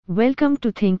Welcome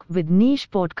to Think with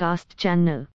Niche podcast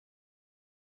channel.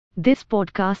 This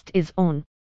podcast is on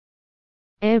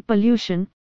air pollution,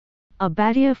 a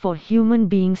barrier for human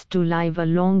beings to live a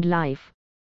long life.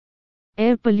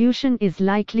 Air pollution is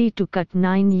likely to cut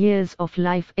 9 years of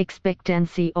life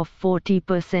expectancy of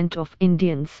 40% of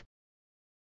Indians.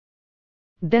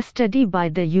 The study by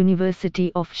the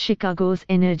University of Chicago's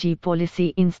Energy Policy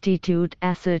Institute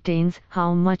ascertains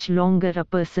how much longer a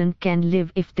person can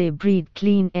live if they breathe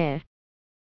clean air.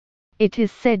 It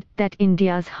is said that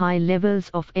India's high levels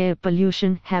of air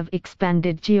pollution have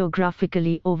expanded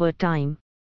geographically over time.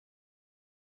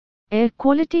 Air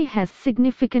quality has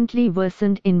significantly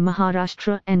worsened in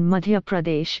Maharashtra and Madhya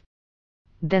Pradesh,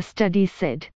 the study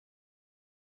said.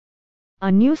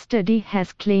 A new study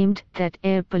has claimed that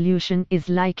air pollution is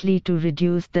likely to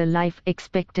reduce the life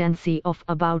expectancy of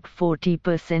about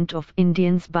 40% of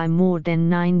Indians by more than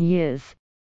 9 years.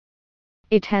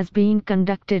 It has been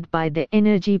conducted by the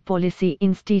Energy Policy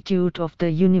Institute of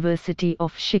the University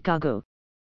of Chicago.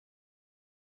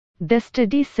 The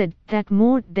study said that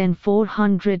more than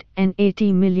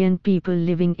 480 million people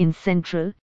living in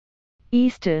central,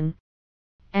 eastern,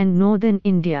 and northern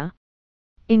India,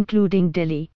 including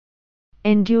Delhi,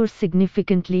 endure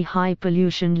significantly high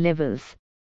pollution levels.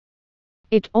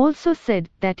 It also said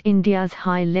that India's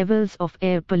high levels of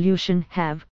air pollution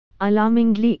have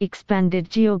alarmingly expanded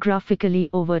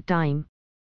geographically over time.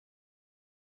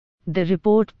 The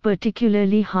report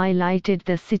particularly highlighted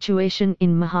the situation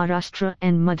in Maharashtra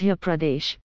and Madhya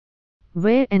Pradesh,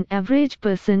 where an average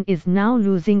person is now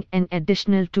losing an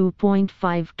additional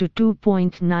 2.5 to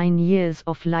 2.9 years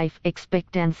of life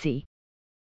expectancy.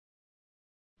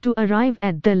 To arrive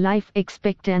at the life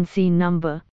expectancy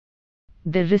number,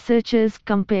 the researchers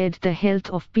compared the health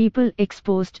of people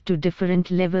exposed to different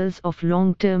levels of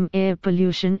long-term air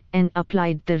pollution and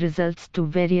applied the results to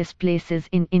various places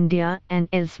in India and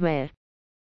elsewhere.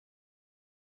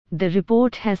 The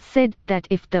report has said that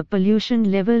if the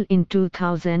pollution level in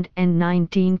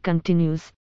 2019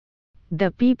 continues,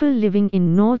 the people living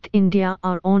in North India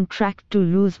are on track to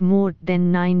lose more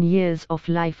than 9 years of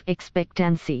life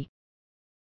expectancy.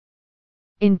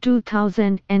 In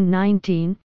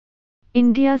 2019,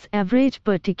 India's average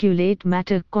particulate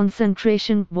matter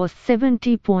concentration was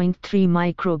 70.3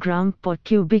 microgram per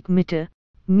cubic meter,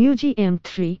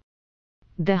 μgm3,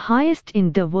 the highest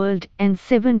in the world and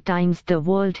 7 times the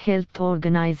World Health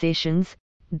Organization's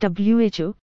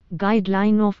 (WHO)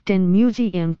 guideline of 10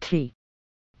 μgm3.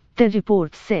 The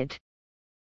report said.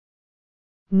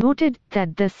 Noted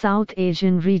that the South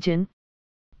Asian region,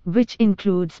 which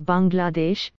includes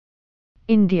Bangladesh,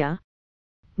 India,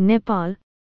 Nepal,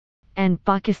 and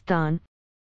Pakistan,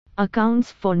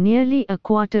 accounts for nearly a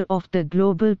quarter of the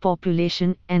global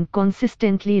population and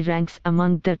consistently ranks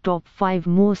among the top 5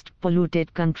 most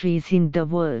polluted countries in the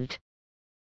world.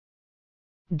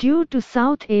 Due to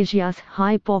South Asia's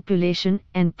high population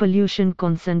and pollution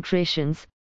concentrations,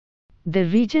 the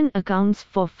region accounts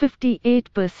for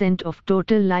 58% of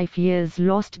total life years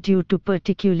lost due to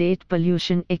particulate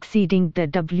pollution exceeding the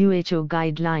WHO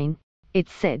guideline, it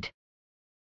said.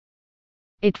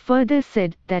 It further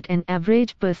said that an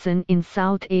average person in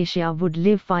South Asia would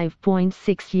live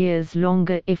 5.6 years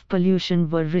longer if pollution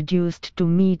were reduced to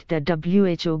meet the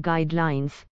WHO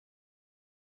guidelines.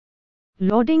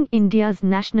 Lauding India's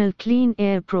National Clean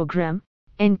Air Programme,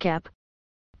 NCAP,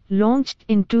 launched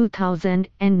in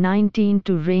 2019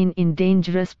 to rein in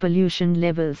dangerous pollution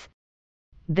levels,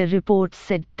 the report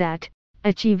said that,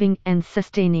 achieving and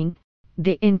sustaining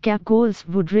the NCAP goals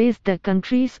would raise the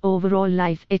country's overall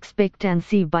life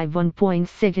expectancy by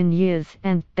 1.7 years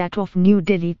and that of New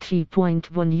Delhi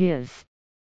 3.1 years.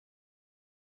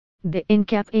 The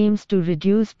NCAP aims to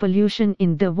reduce pollution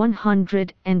in the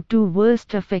 102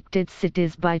 worst affected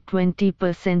cities by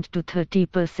 20% to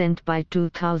 30% by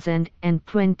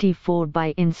 2024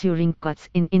 by ensuring cuts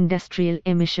in industrial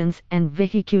emissions and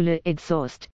vehicular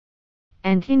exhaust,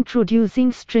 and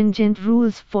introducing stringent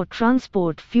rules for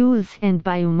transport fuels and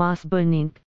biomass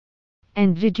burning,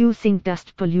 and reducing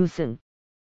dust pollution.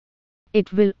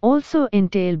 It will also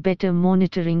entail better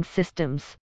monitoring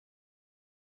systems.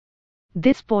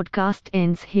 This podcast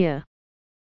ends here.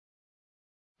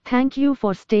 Thank you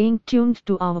for staying tuned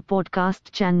to our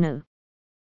podcast channel.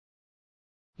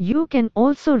 You can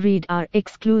also read our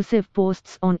exclusive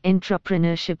posts on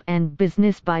entrepreneurship and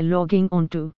business by logging on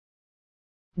to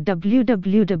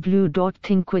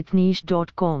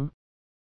www.thinkwithniche.com.